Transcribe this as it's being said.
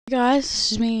Guys,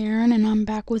 this is me, Aaron, and I'm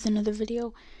back with another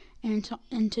video. And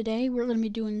today we're going to be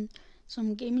doing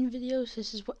some gaming videos.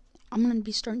 This is what I'm going to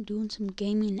be starting doing, some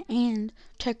gaming and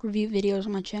tech review videos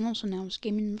on my channel. So now it's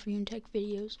gaming review and tech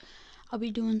videos. I'll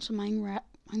be doing some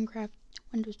Minecraft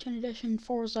Windows 10 Edition,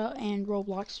 Forza, and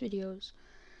Roblox videos.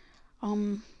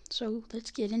 So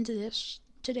let's get into this.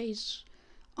 Today's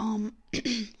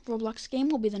Roblox game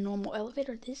will be the normal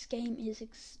elevator. This game is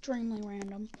extremely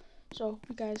random, so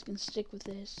you guys can stick with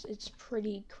this. It's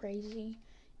pretty crazy,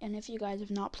 and if you guys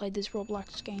have not played this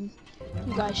Roblox game,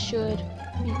 you guys should,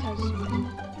 because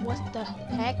what the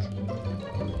heck?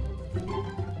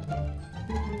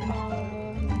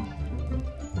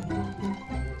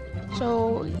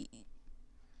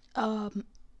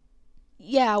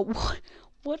 Yeah,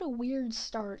 what a weird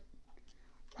start.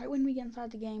 Right when we get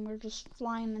inside the game, we're just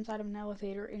flying inside of an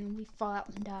elevator and we fall out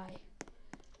and die.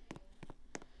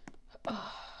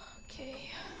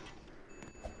 Okay.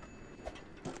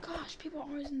 Gosh, people are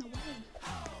always in the way.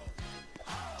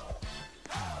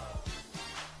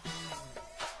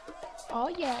 Oh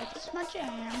yeah, it's my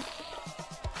jam.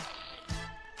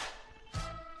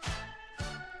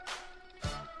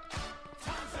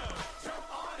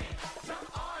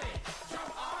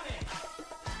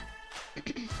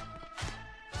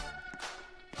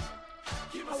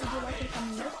 How would you like it from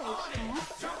your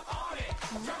face,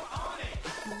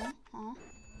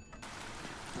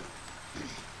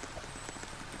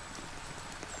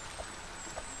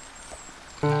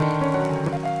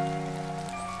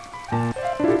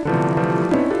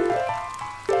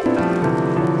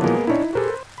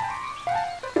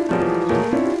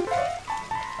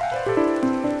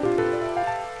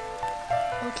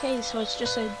 Okay, so it's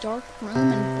just a dark room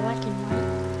and black and white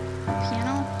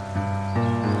piano.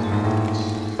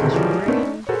 It's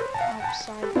raining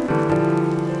outside.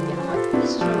 You know what?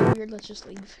 This is really weird. Let's just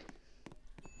leave.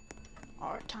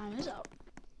 Our time is up.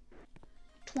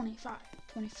 25,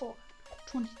 24,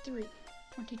 23,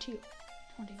 22,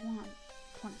 21,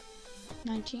 20,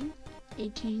 19,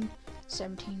 18,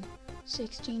 17,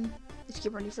 16. Let's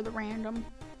get ready for the random.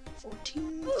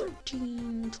 14,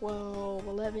 13, 12,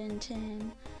 11,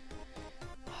 10,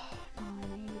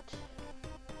 9, 8,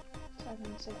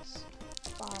 7, 6,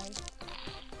 5,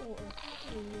 4,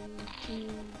 3, 2,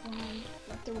 1.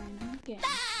 Let the random begin.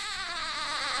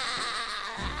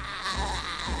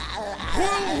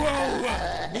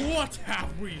 Whoa! What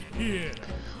have we here?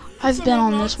 I've been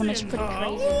on this one, it's pretty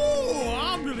crazy. Oh,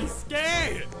 I'm really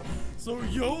scared. So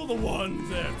you're the ones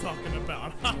they're talking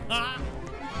about.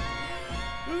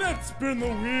 Let's spin the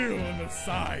wheel and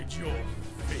decide your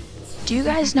fate. Do you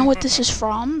guys know what this is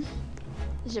from?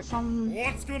 Is it from...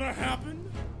 What's gonna happen?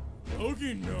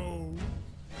 Okay, no.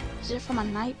 Is it from A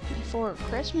Night Before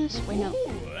Christmas? Wait, no.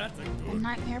 Ooh, that's a good A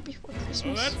Nightmare Before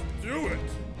Christmas? Let's do it.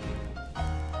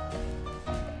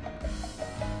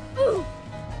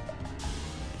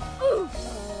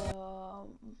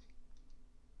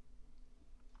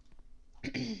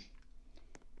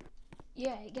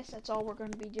 Yeah, I guess that's all we're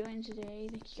going to be doing today.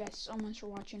 Thank you guys so much for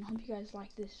watching. Hope you guys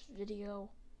like this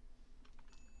video.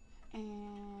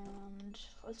 And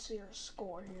let's see our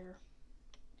score here.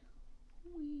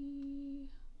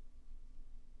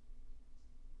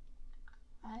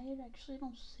 I actually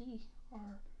don't see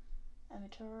our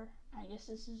avatar. I guess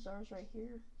this is ours right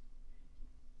here.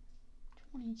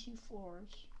 22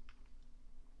 floors.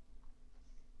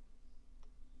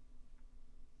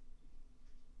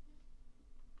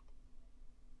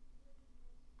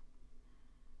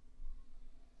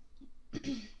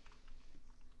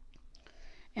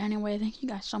 Anyway, thank you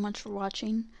guys so much for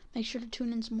watching. Make sure to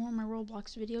tune in some more of my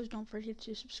Roblox videos. Don't forget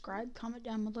to subscribe, comment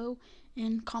down below,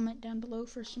 and comment down below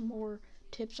for some more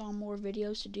tips on more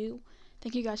videos to do.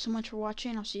 Thank you guys so much for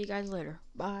watching. I'll see you guys later.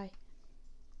 Bye.